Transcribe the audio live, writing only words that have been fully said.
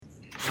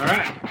All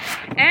right.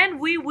 And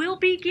we will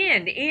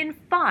begin in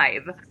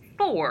 5,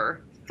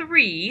 4,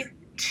 3,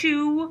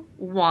 2,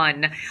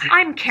 1.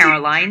 I'm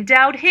Caroline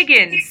Dowd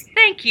Higgins.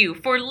 Thank you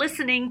for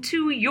listening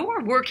to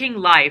Your Working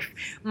Life,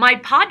 my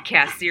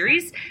podcast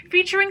series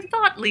featuring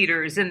thought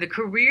leaders in the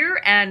career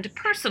and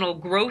personal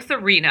growth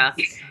arena.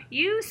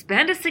 You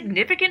spend a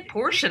significant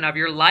portion of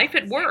your life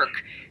at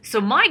work,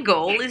 so my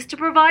goal is to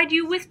provide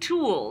you with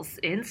tools,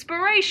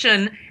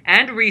 inspiration,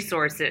 and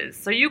resources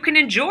so you can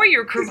enjoy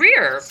your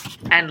career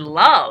and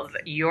love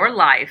your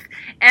life.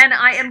 And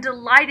I am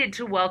delighted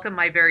to welcome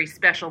my very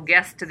special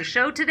guest to the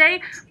show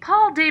today,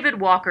 Paul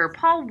David Walker.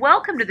 Paul,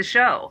 welcome to the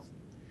show.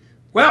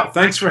 Well,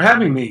 thanks for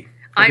having me.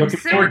 I'm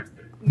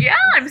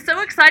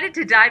so excited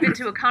to dive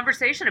into a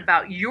conversation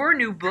about your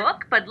new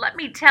book, but let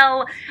me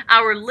tell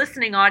our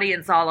listening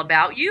audience all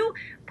about you.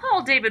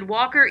 Paul David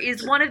Walker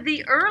is one of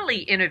the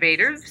early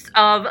innovators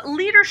of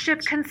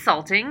leadership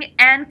consulting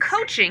and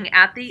coaching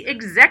at the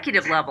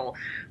executive level.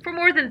 For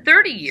more than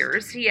 30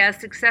 years, he has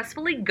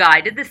successfully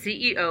guided the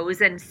CEOs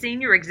and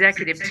senior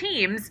executive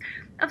teams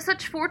of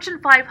such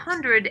Fortune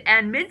 500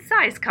 and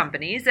mid-sized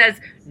companies as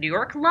New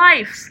York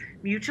Life,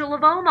 Mutual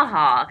of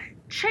Omaha,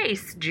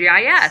 Chase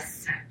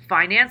GIS,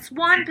 Finance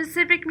One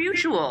Pacific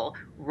Mutual,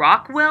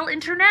 Rockwell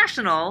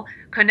International,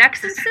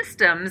 Connexus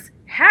Systems,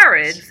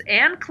 Harrods,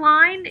 Anne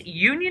Klein,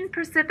 Union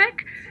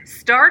Pacific,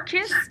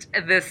 Starkist,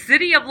 the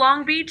City of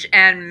Long Beach,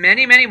 and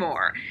many, many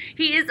more.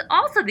 He is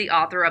also the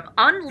author of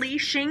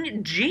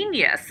Unleashing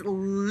Genius,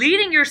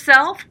 Leading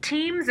Yourself,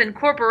 Teams, and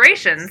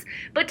Corporations.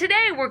 But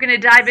today we're going to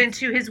dive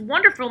into his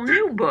wonderful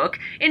new book,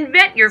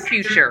 Invent Your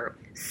Future,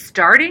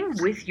 Starting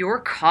with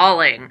Your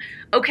Calling.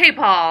 Okay,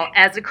 Paul,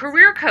 as a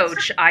career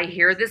coach, I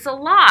hear this a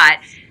lot.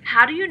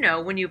 How do you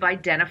know when you've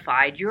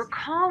identified your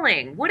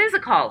calling? What is a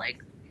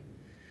calling?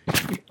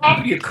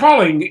 Your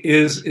calling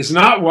is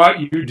not what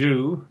you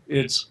do,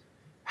 it's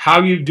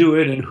how you do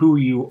it and who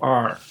you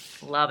are.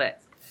 Love it.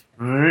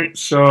 All right,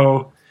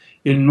 so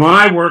in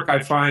my work, I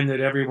find that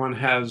everyone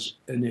has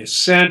an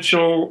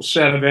essential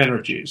set of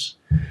energies,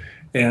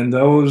 and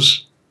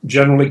those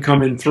generally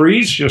come in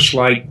threes, just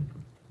like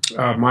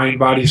mind,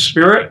 body,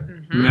 spirit,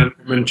 man,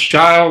 woman,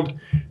 child.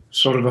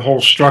 Sort of the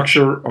whole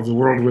structure of the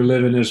world we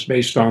live in is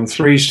based on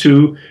threes,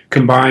 two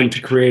combined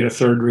to create a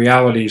third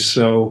reality.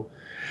 So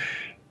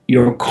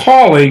your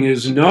calling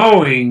is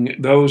knowing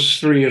those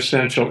three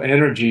essential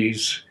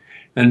energies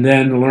and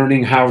then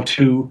learning how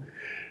to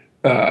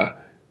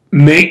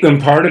make them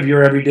part of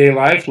your everyday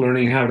life,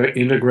 learning how to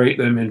integrate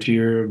them into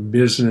your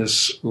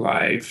business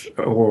life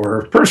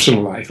or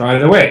personal life,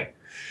 either way.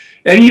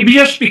 And you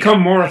just become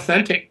more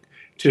authentic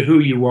to who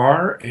you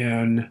are,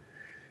 and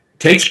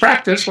takes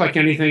practice like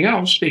anything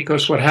else,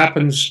 because what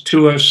happens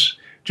to us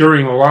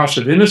during a loss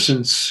of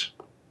innocence,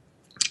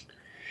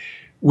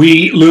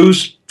 we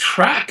lose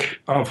track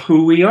of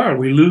who we are.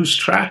 We lose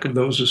track of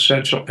those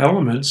essential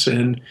elements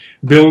and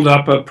build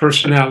up a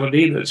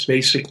personality that's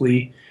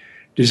basically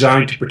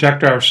designed to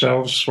protect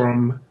ourselves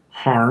from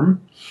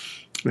harm,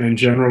 and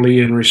generally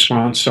in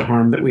response to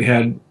harm that we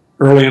had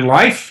early in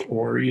life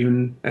or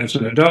even as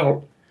an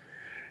adult.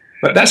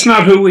 But that's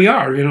not who we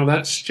are. You know,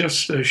 that's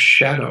just a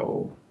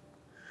shadow.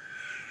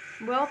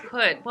 Well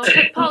put,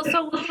 Paul.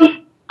 So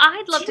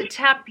I'd love to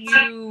tap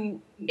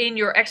you in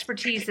your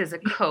expertise as a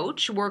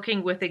coach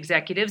working with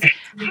executives.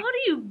 How do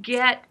you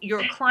get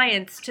your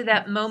clients to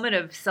that moment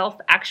of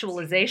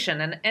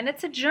self-actualization? And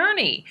it's a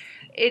journey.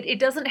 It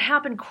doesn't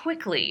happen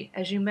quickly,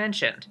 as you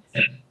mentioned.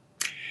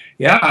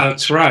 Yeah,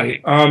 that's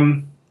right.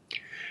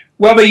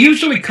 Well, they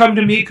usually come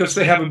to me because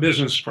they have a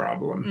business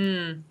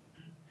problem.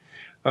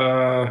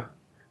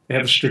 They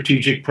have a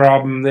strategic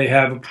problem. They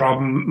have a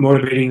problem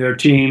motivating their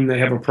team. They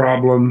have a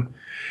problem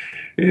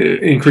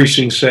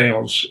increasing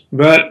sales.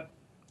 But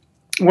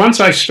once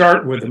I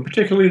start with them,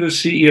 particularly the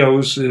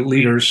CEOs, the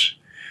leaders,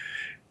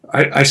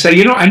 I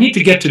say, I need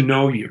to get to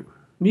know you.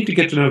 I need to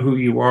get to know who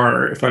you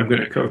are if I'm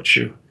going to coach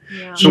you.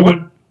 Yeah. So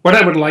what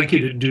I would like you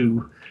to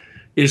do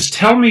is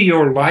tell me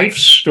your life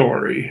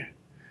story,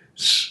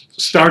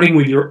 starting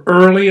with your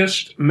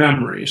earliest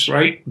memories,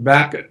 right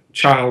back at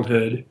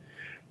childhood,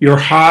 your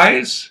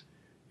highs,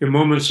 your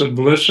moments of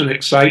bliss and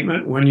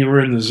excitement when you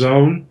were in the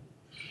zone,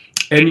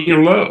 and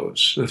your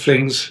lows, the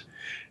things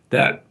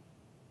that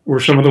were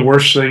some of the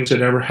worst things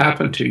that ever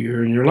happened to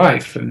you in your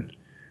life. And the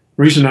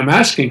reason I'm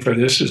asking for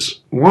this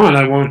is, one,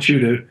 I want you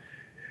to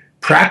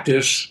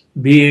practice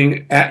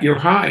being at your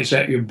highs,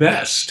 at your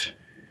best.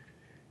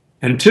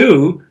 And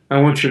two,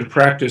 I want you to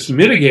practice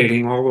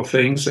mitigating all the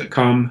things that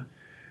come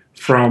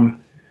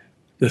from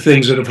the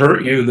things that have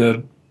hurt you,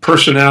 the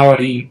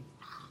personality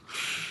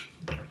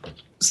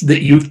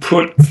that you've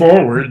put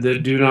forward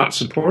that do not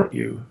support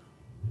you.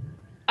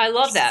 I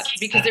love that,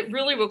 because it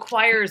really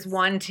requires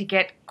one to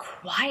get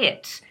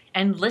quiet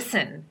and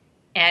listen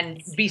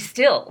and be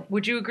still.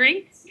 Would you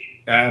agree?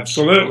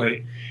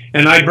 Absolutely.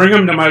 And I bring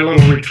them to my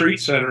little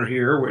retreat center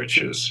here, which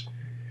is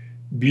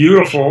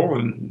beautiful,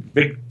 and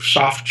big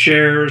soft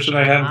chairs that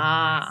I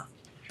have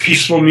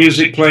peaceful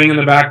music playing in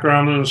the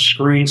background and a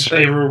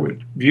screensaver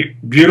with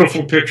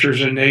beautiful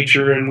pictures in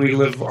nature. And we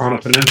live on a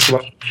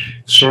peninsula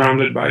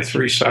surrounded by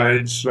three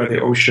sides by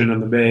the ocean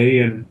and the bay,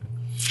 and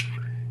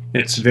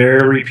it's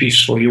very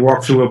peaceful. You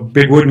walk through a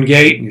big wooden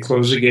gate and you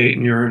close the gate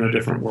and you're in a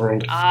different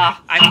world.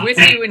 I'm with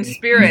you in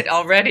spirit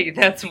already.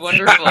 That's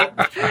wonderful.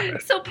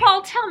 So,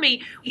 Paul, tell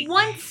me,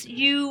 once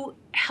you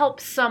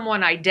help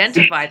someone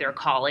identify their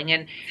calling,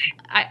 and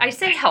I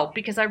say help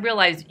because I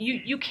realize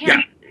you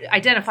can't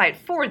identify it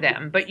for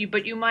them, but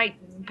you might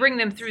bring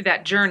them through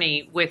that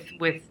journey with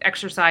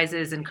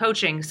exercises and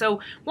coaching.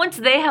 So once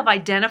they have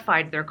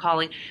identified their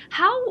calling,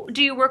 how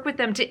do you work with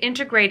them to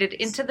integrate it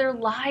into their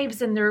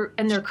lives and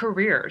their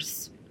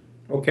careers?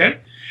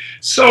 Okay.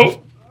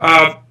 So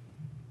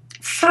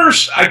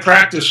first I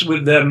practice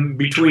with them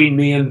between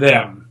me and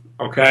them.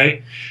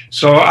 Okay.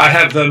 So I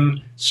have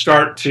them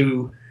start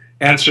to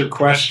answer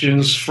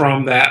questions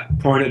from that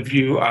point of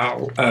view.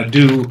 I'll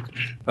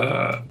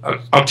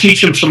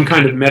teach them some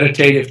kind of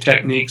meditative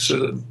technique so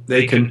that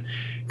they can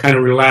kind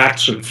of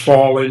relax and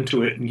fall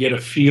into it and get a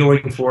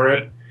feeling for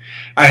it.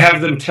 I have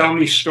them tell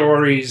me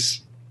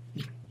stories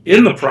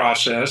in the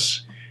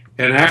process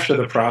and after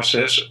the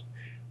process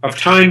of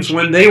times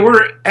when they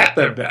were at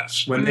their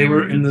best, when they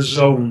were in the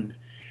zone.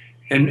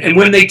 And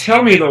when they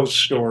tell me those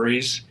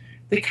stories,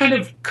 they kind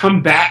of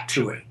come back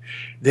to it.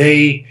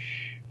 They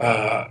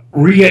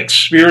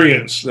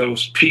re-experience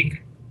those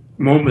peak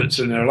moments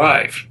in their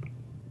life.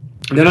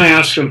 And then I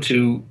ask them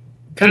to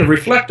kind of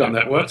reflect on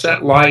that. What's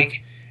that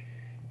like?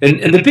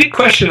 And the big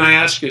question I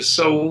ask is,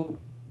 so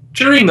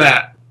during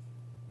that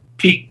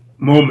peak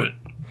moment,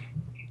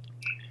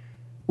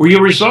 were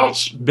your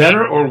results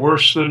better or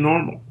worse than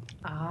normal?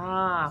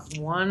 Ah,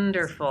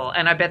 wonderful.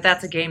 And I bet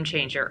that's a game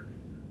changer.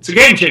 It's a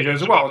game changer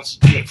as well. It's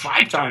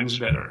 5 times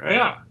better.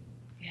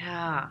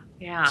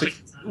 Yeah. So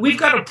we've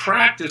got to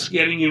practice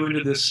getting you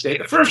into this state.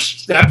 The first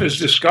step is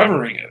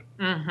discovering it.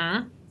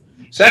 Mm-hmm.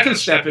 Second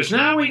step is,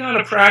 now we got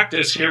to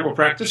practice here. We'll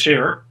practice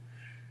here.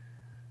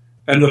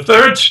 And the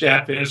third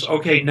step is,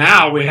 okay,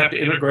 now we have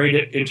to integrate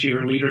it into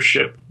your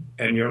leadership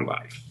and your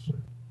life.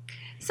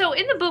 So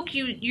in the book,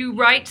 you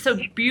write so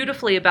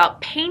beautifully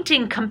about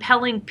painting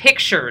compelling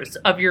pictures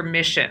of your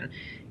mission.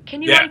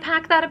 Can you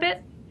unpack that a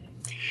bit?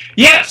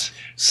 Yes.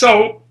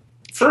 So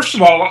first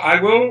of all, I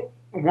will,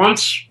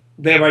 once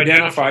they've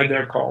identified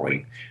their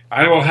calling,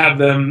 I will have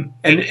them,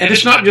 and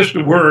it's not just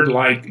a word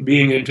like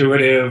being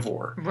intuitive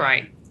or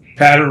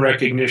pattern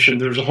recognition.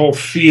 There's a whole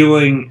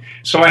feeling.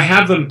 So I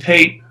have them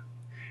paint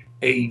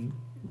a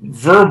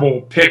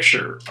verbal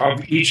picture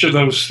of each of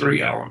those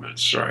 3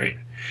 elements, right?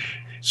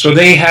 So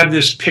they have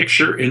this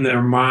picture in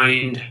their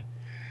mind,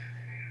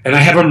 and I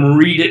have them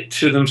read it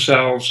to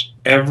themselves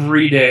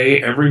every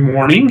day, every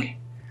morning,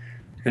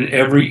 and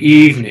every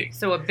evening.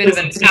 So a bit of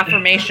an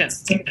affirmation.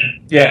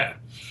 Yeah.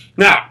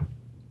 Now,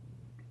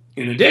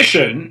 in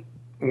addition,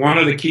 one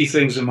of the key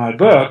things in my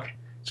book,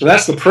 so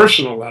that's the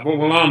personal level.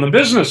 Well, on the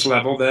business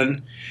level,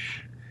 then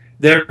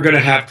they're going to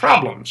have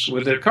problems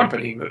with their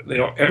company.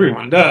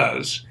 Everyone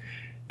does.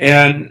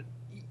 And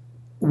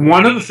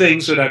one of the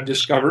things that I've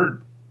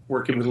discovered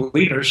working with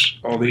leaders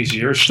all these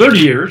years, 30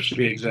 years to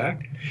be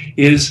exact,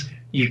 is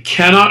you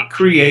cannot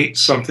create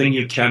something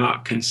you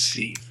cannot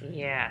conceive.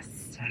 Yes.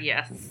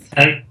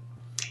 Okay?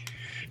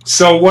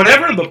 So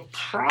whatever the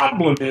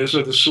problem is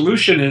or the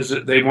solution is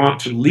that they want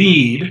to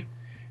lead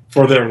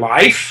for their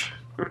life,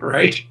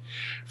 right?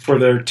 For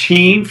their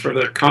team, for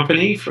their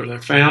company, for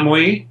their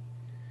family,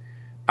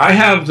 I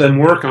have them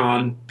work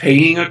on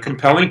painting a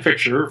compelling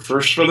picture,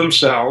 first for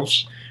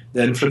themselves,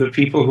 then for the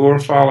people who are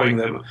following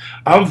them,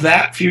 of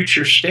that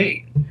future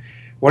state.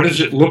 What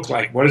does it look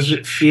like? What does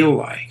it feel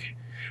like?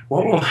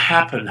 What will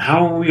happen?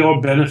 How will we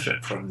all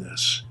benefit from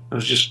this? I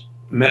was just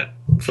met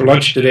for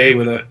lunch today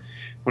with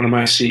one of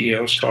my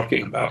CEOs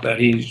talking about that.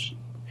 He's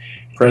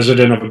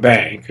president of a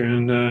bank,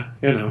 and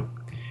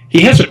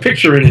he has a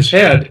picture in his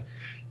head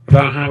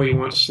about how he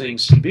wants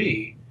things to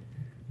be,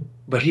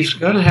 but he's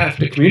going to have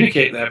to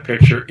communicate that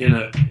picture in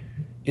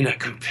a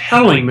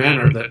compelling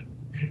manner that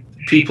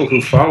people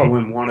who follow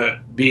him want to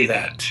be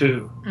that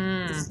too.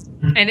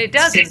 And it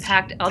does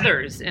impact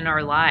others in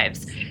our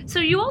lives. So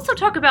you also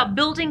talk about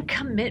building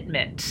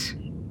commitment.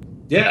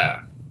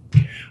 Yeah.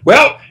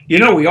 Well,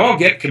 we all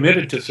get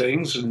committed to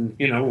things and,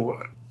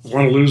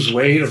 want to lose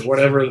weight or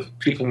whatever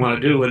people want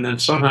to do, and then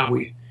somehow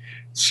we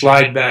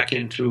slide back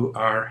into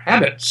our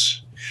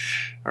habits,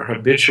 our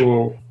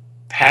habitual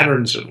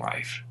patterns in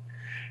life.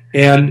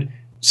 And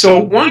so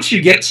once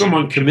you get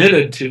someone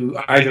committed to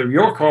either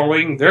your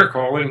calling, their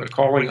calling, the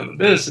calling of the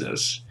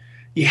business,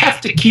 you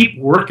have to keep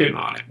working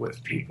on it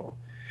with people.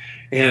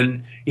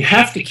 And you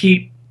have to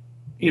keep,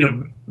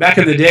 back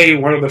in the day,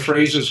 one of the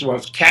phrases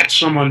was catch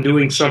someone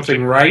doing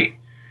something right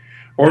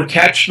or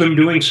catch them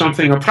doing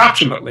something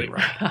approximately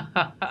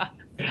right.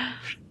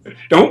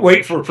 Don't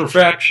wait for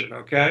perfection,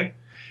 okay?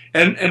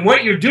 And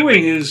what you're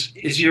doing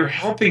is you're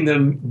helping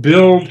them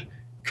build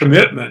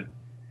commitment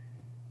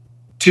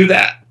to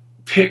that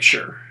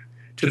picture,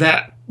 to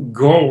that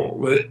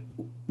goal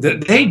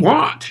that they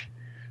want.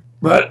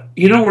 But,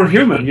 we're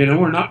human,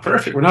 we're not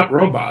perfect. We're not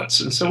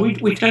robots. And so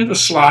we tend to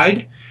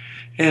slide.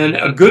 And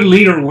a good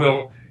leader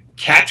will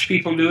catch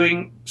people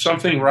doing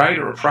something right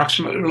or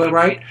approximately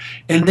right,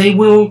 and they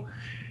will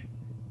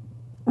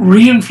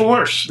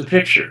reinforce the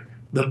picture,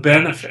 the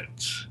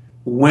benefits.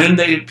 When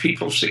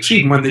people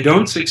succeed, when they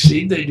don't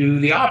succeed, they do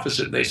the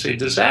opposite. They say,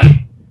 does that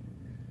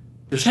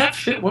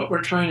fit what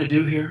we're trying to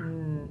do here?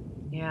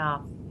 Yeah.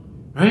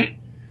 Right?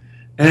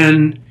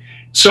 And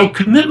so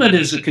commitment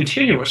is a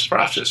continuous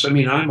process.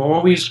 I'm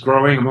always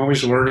growing. I'm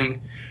always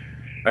learning.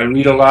 I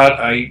read a lot.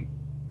 I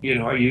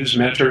use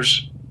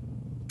mentors.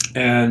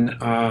 And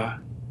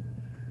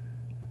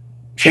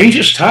change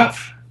is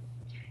tough.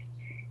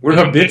 We're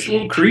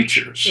habitual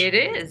creatures. It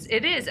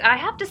is. I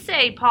have to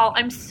say, Paul,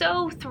 I'm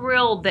so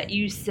thrilled that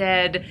you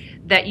said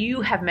that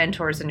you have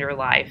mentors in your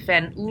life.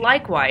 And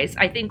likewise,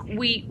 I think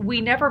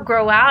we never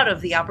grow out of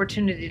the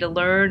opportunity to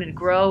learn and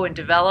grow and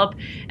develop.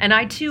 And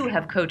I, too,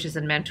 have coaches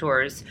and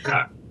mentors,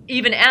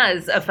 even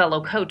as a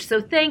fellow coach.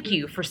 So thank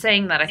you for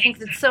saying that. I think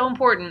it's so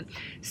important.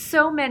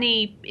 So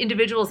many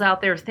individuals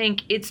out there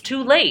think it's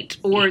too late,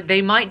 or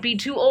they might be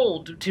too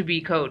old to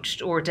be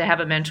coached or to have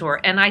a mentor.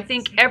 And I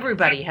think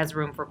everybody has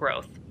room for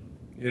growth.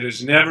 It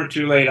is never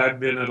too late. I've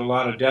been at a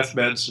lot of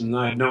deathbeds, and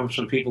I've known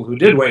some people who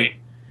did wait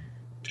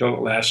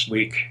till last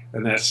week,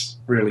 and that's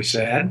really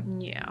sad.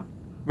 Yeah.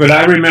 But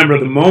I remember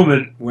the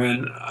moment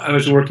when I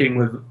was working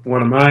with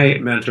one of my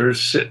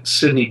mentors,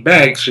 Sidney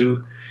Banks,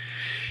 who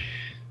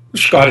a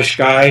Scottish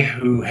guy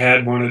who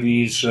had one of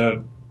these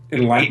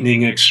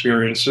enlightening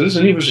experiences,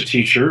 and he was a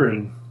teacher,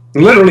 and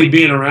literally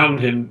being around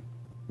him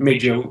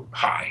made you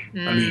high.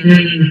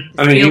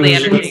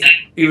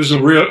 He was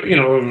a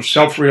real,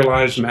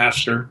 self-realized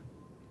master.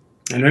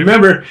 And I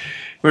remember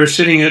we were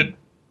sitting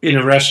in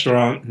a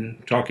restaurant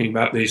and talking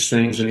about these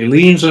things, and he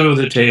leans over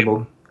the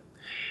table.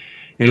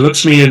 He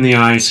looks me in the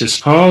eye and says,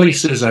 Paul, he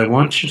says, I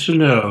want you to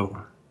know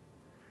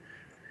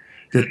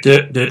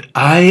that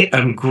I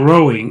am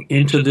growing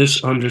into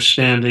this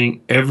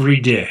understanding every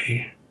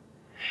day,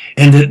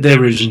 and that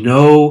there is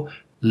no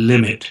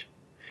limit,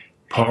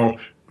 Paul,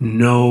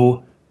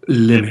 no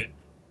limit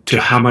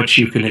to how much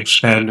you can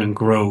expand and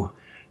grow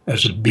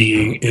as a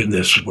being in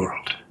this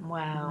world.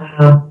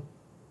 Wow.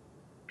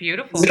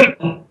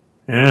 Beautiful.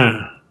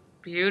 Yeah.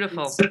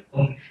 Beautiful.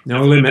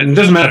 No limit. And it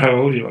doesn't matter how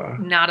old you are.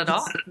 Not at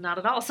all. Not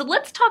at all. So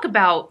let's talk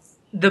about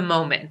the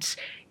moment.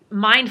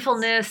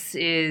 Mindfulness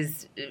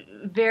is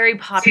very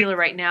popular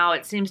right now.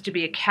 It seems to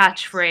be a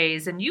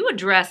catchphrase. And you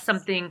address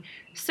something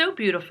so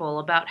beautiful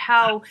about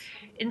how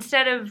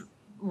instead of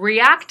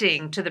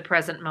reacting to the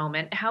present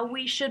moment, how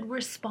we should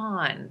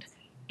respond.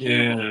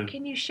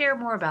 Can you share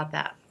more about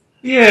that?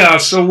 Yeah,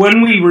 so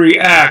when we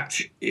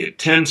react, it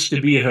tends to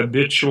be a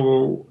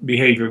habitual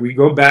behavior. We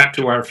go back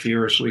to our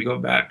fears. We go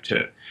back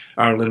to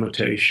our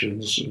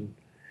limitations and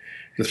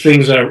the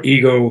things our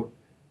ego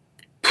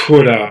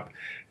put up.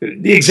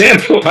 The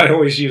example I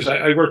always use,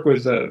 I work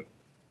with the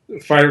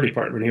fire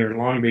department here in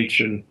Long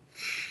Beach, and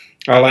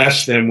I'll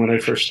ask them when I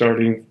first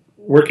started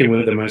working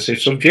with them, I say,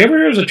 so did you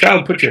ever as a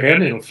child put your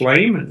hand in a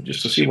flame and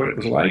just to see what it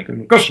was like?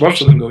 And of course,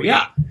 most of them go,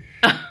 yeah.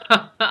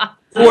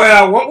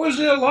 Well, what was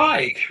it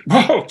like?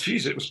 Oh,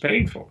 geez, it was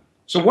painful.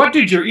 So what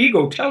did your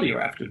ego tell you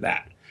after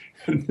that?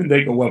 And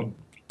they go, well,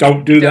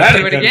 don't do that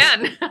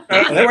again.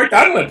 They were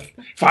done with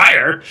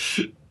fire.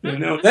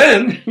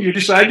 Then you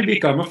decide to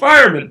become a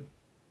fireman.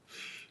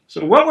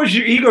 So what was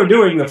your ego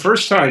doing the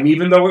first time,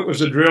 even though it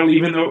was a drill,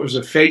 even though it was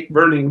a fake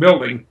burning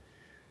building,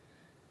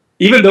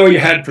 even though you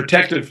had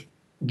protective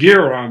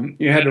gear on,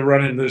 you had to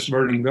run into this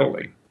burning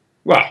building?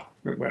 Well,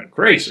 it went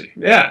crazy.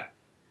 Yeah.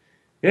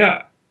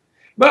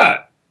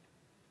 But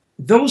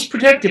those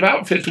protective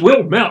outfits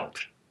will melt.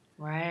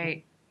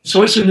 Right.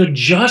 So it's an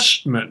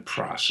adjustment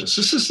process.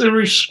 This is the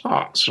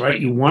response, right?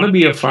 You want to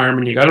be a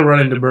fireman. You got to run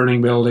into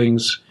burning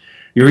buildings.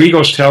 Your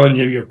ego's telling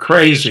you you're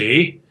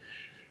crazy.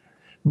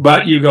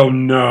 But you go,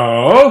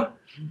 no.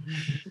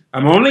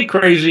 I'm only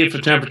crazy if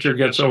the temperature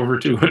gets over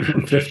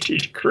 250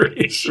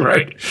 degrees,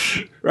 right?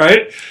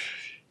 Right?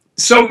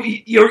 So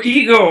your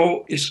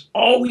ego is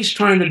always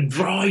trying to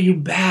draw you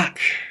back.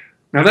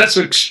 Now, that's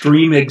an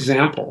extreme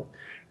example.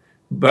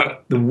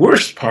 But the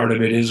worst part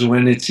of it is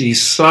when it's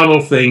these subtle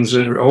things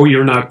that are, oh,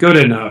 you're not good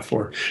enough,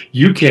 or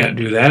you can't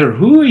do that, or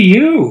who are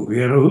you?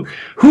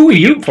 Who are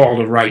you, Paul,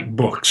 to write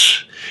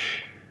books?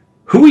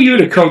 Who are you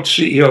to coach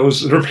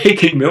CEOs that are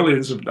making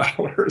millions of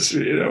dollars,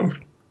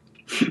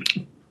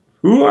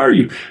 Who are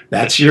you?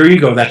 That's your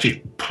ego. That's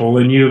you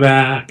pulling you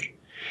back.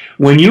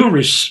 When you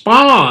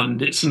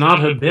respond, it's not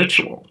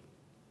habitual.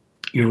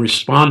 You're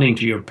responding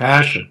to your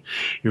passion,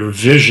 your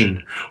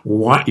vision,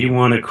 what you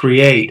want to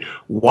create,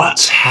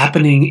 what's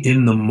happening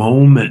in the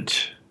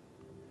moment.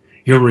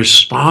 You're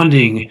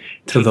responding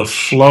to the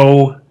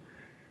flow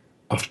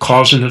of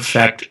cause and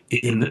effect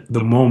in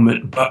the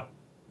moment, but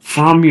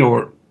from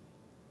your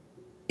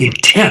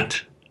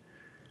intent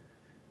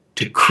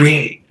to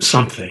create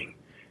something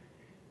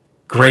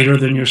greater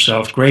than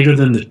yourself, greater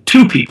than the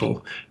two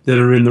people that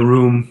are in the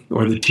room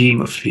or the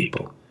team of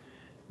people.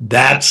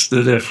 That's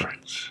the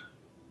difference.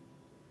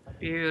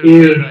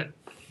 Beautiful.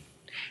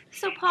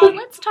 So, Paul,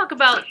 let's talk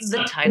about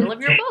the title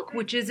of your book,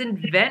 which is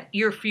Invent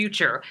Your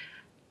Future.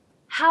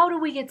 How do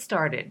we get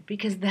started?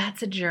 Because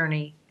that's a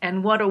journey,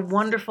 and what a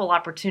wonderful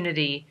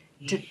opportunity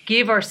to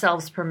give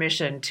ourselves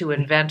permission to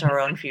invent our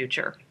own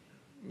future.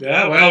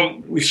 Yeah, well,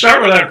 we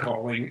start with our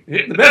calling.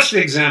 The best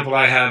example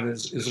I have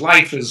is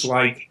life is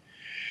like,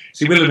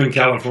 see, we live in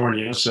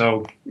California,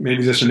 so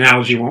maybe this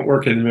analogy won't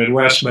work in the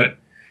Midwest, but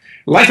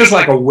life is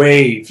like a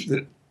wave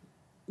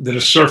that a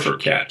surfer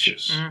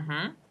catches.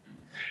 Mm-hmm.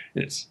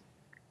 It's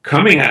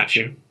coming at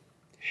you,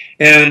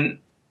 and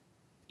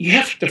you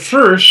have to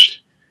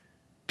first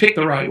pick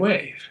the right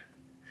wave.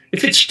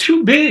 If it's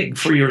too big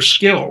for your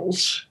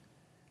skills,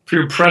 for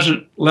your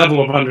present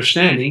level of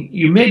understanding,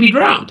 you may be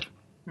drowned.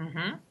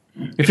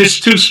 Mm-hmm. If it's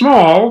too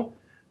small,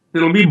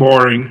 it'll be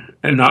boring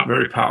and not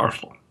very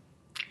powerful.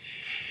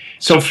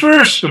 So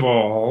first of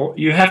all,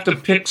 you have to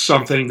pick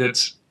something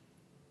that's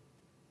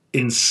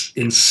in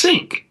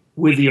sync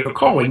with your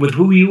calling, with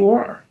who you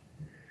are,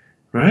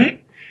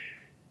 right?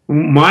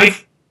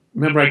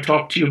 Remember I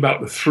talked to you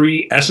about the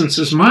three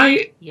essences?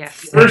 My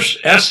first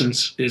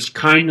essence is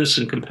kindness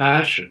and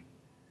compassion,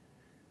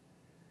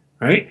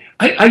 right?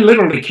 I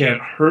literally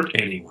can't hurt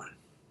anyone,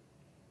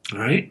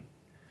 right?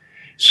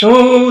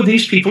 So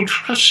these people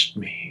trust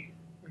me.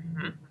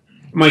 Mm-hmm.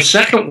 My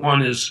second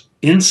one is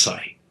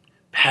insight,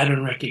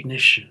 pattern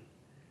recognition.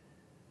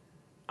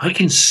 I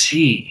can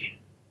see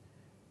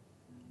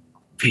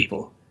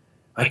people.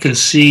 I can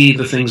see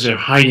the things they're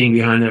hiding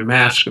behind their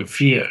mask of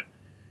fear.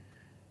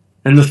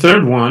 And the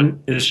third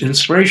one is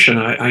inspiration.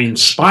 I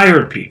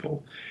inspire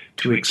people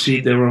to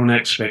exceed their own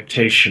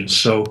expectations.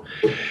 So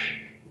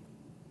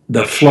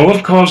the flow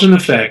of cause and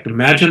effect,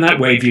 imagine that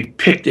wave. You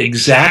picked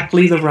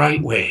exactly the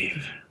right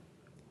wave.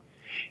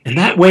 And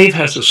that wave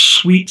has a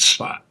sweet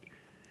spot,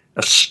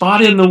 a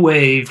spot in the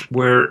wave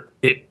where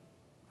it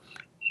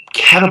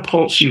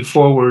catapults you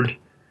forward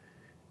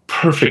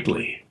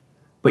perfectly.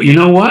 But you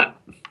know what?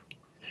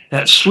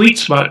 That sweet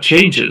spot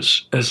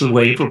changes as the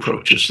wave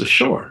approaches the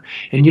shore.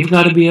 And you've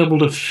got to be able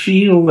to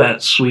feel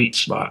that sweet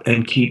spot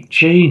and keep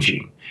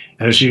changing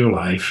as your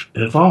life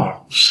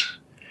evolves,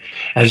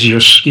 as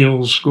your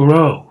skills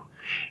grow,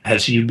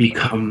 as you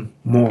become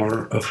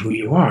more of who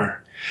you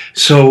are.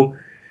 So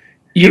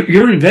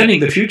you're inventing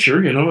the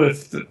future. You know,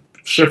 if the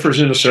surfer's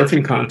in a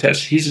surfing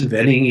contest, he's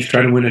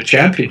trying to win a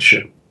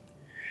championship.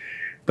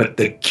 But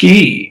the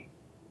key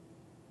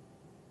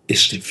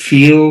is to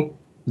feel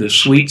the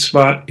sweet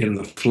spot in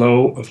the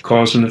flow of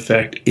cause and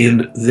effect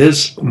in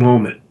this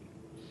moment.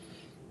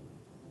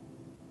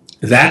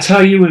 That's how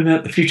you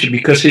invent the future,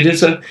 because it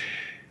is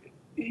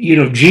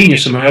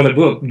genius in my other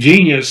book.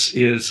 Genius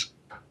is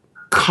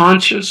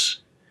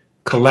conscious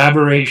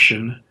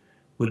collaboration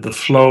with the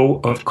flow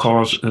of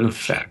cause and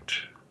effect.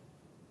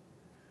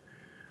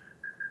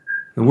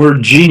 The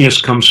word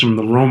genius comes from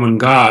the Roman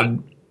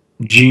god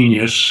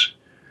genius,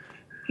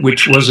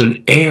 which was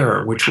an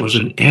air, which was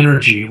an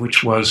energy,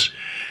 which was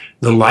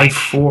the life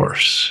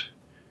force.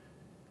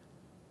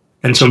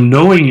 And so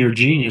knowing your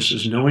genius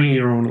is knowing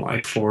your own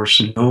life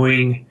force,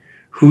 knowing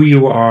who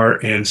you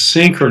are, and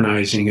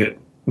synchronizing it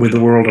with the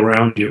world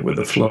around you, with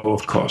the flow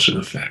of cause and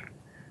effect.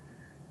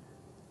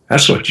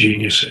 That's what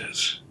genius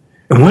is.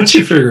 And once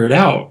you figure it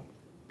out,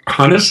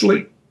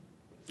 honestly,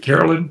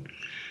 Carolyn,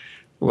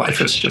 life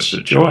is just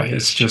a joy.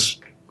 It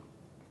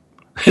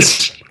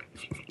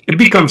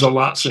becomes a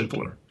lot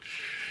simpler.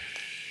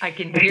 I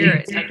can hear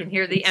it. I can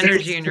hear the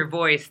energy in your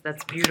voice.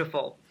 That's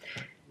beautiful.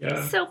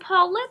 Yeah. So,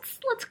 Paul,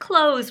 let's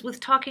close with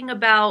talking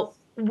about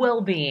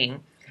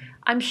well-being.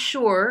 I'm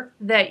sure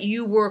that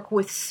you work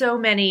with so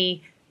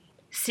many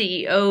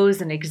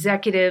CEOs and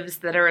executives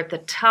that are at the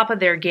top of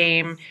their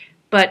game,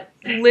 but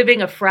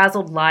living a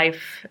frazzled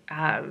life,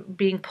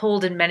 being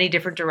pulled in many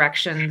different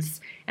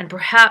directions, and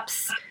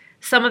perhaps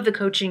some of the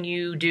coaching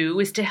you do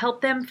is to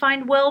help them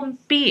find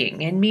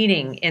well-being and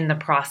meaning in the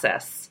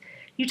process.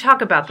 You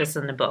talk about this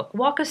in the book.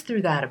 Walk us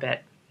through that a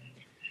bit.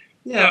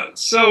 Yeah,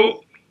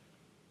 so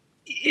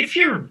if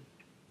you're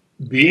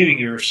being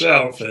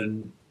yourself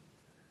and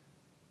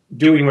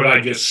doing what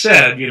I just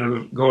said,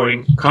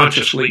 going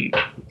consciously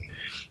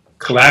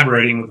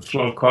collaborating with the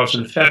flow of cause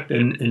and effect,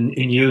 and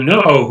you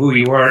know who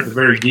you are at the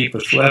very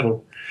deepest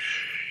level,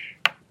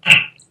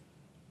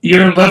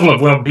 your level of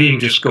well-being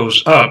just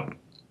goes up.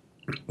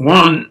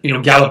 One,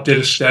 Gallup did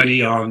a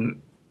study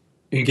on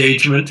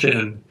engagement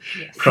and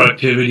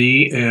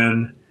productivity,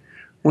 and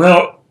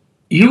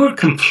you are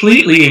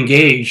completely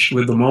engaged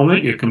with the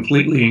moment, you're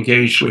completely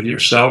engaged with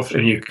yourself,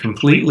 and you're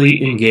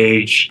completely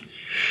engaged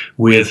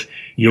with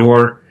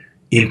your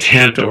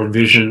intent or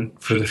vision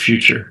for the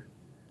future.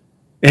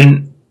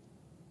 And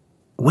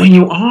when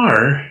you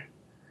are,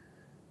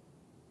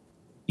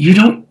 you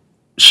don't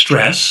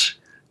stress,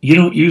 you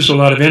don't use a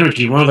lot of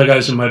energy. One of the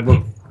guys in my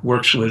book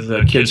works with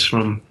kids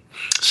from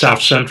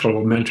South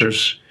Central,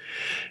 mentors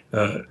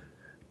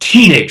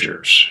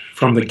teenagers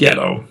from the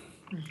ghetto,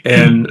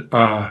 and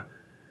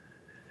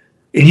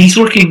he's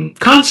working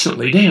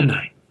constantly, day and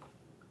night.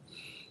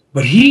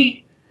 But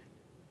he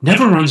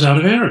never runs out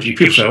of energy.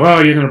 People say,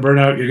 well, you're going to burn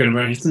out, you're going to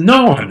burn out. He says,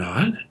 no, I'm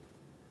not.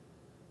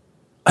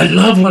 I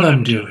love what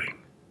I'm doing.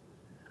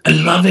 I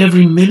love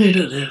every minute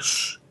of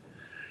this.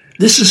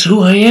 This is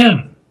who I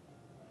am.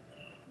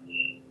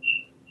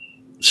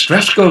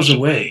 Stress goes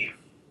away.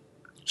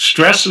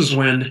 Stress is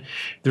when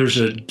there's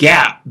a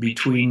gap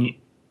between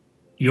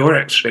your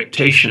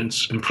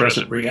expectations and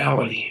present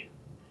reality.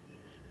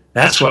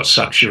 That's what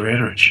sucks your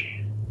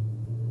energy.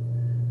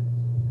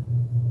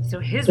 So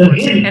his work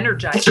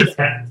energizes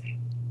him.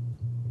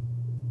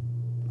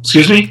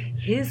 Excuse me?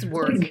 His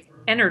work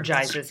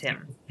energizes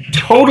him.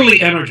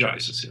 Totally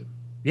energizes him.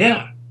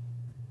 Yeah.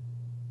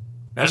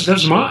 As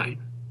does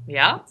mine.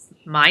 Yeah,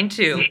 mine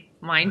too.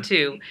 Mine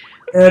too.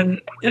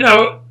 And,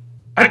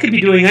 I could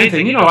be doing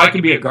anything. I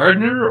could be a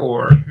gardener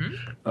or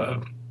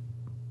an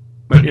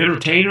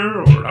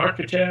entertainer or an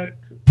architect.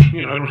 I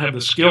don't have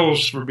the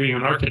skills for being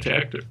an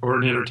architect or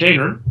an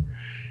entertainer.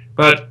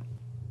 But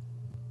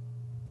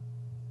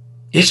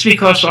it's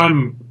because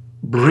I'm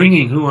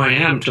bringing who I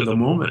am to the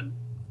moment,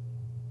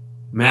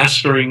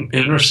 mastering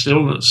inner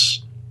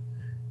stillness,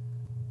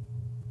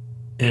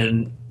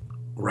 and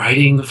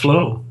riding the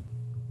flow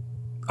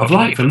of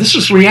life. And this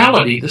is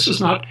reality. This is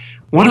not...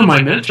 One of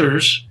my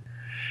mentors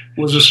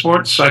was a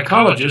sports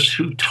psychologist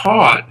who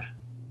taught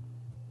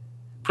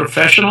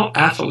professional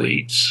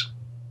athletes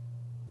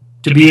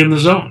to be in the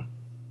zone.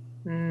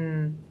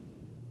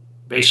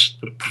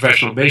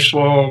 Professional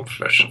baseball,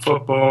 professional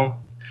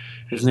football.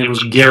 His name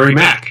was Gary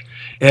Mack.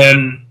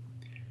 And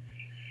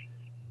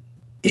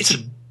it's a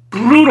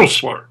brutal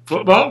sport,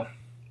 football.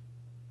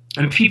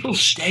 And people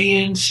stay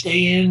in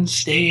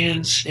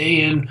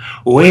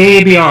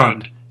way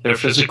beyond their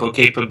physical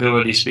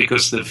capabilities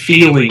because the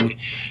feeling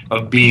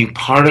of being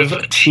part of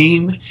a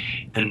team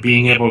and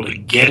being able to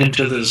get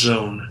into the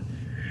zone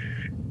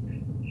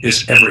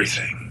is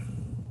everything.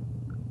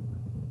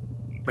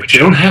 But you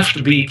don't have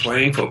to be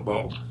playing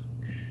football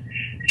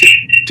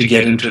to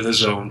get into the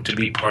zone, to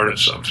be part of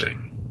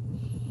something.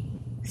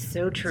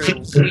 So true.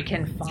 We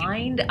can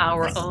find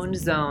our own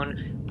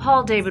zone.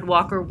 Paul David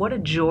Walker, what a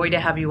joy to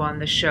have you on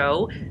the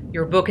show.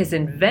 Your book is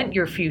Invent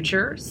Your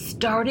Future,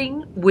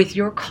 Starting with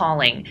Your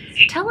Calling.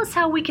 Tell us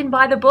how we can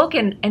buy the book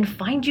and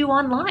find you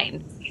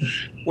online.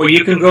 Well,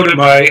 you can go to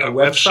my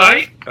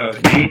website,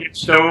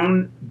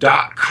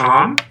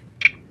 geniusstone.com.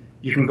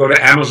 You can go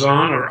to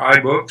Amazon or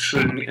iBooks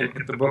and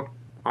get the book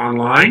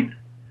online.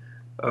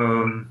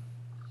 And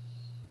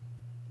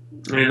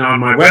on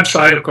my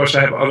website, of course,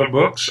 I have other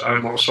books.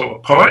 I'm also a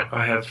poet.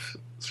 I have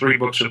 3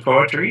 books of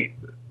poetry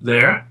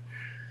there.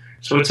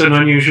 So it's an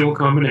unusual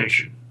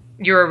combination.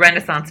 You're a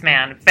Renaissance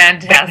man.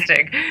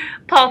 Fantastic.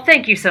 Paul,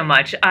 thank you so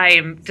much. I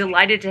am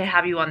delighted to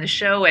have you on the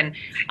show, and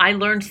I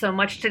learned so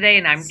much today,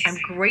 and I'm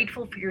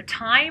grateful for your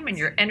time and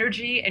your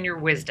energy and your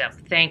wisdom.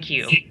 Thank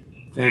you.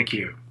 Thank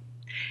you.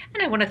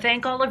 And I want to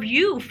thank all of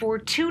you for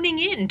tuning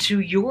in to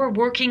Your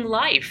Working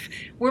Life,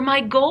 where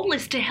my goal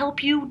is to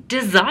help you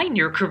design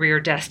your career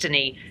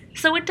destiny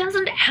so it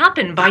doesn't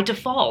happen by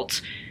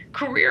default.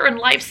 Career and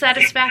life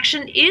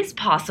satisfaction is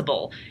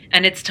possible,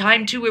 and it's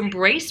time to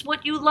embrace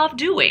what you love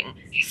doing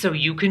so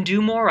you can do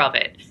more of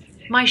it.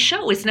 My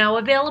show is now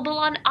available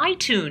on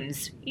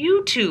iTunes,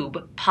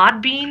 YouTube,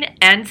 Podbean,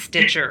 and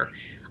Stitcher.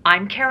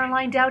 I'm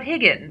Caroline Dowd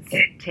Higgins.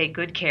 Take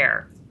good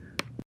care.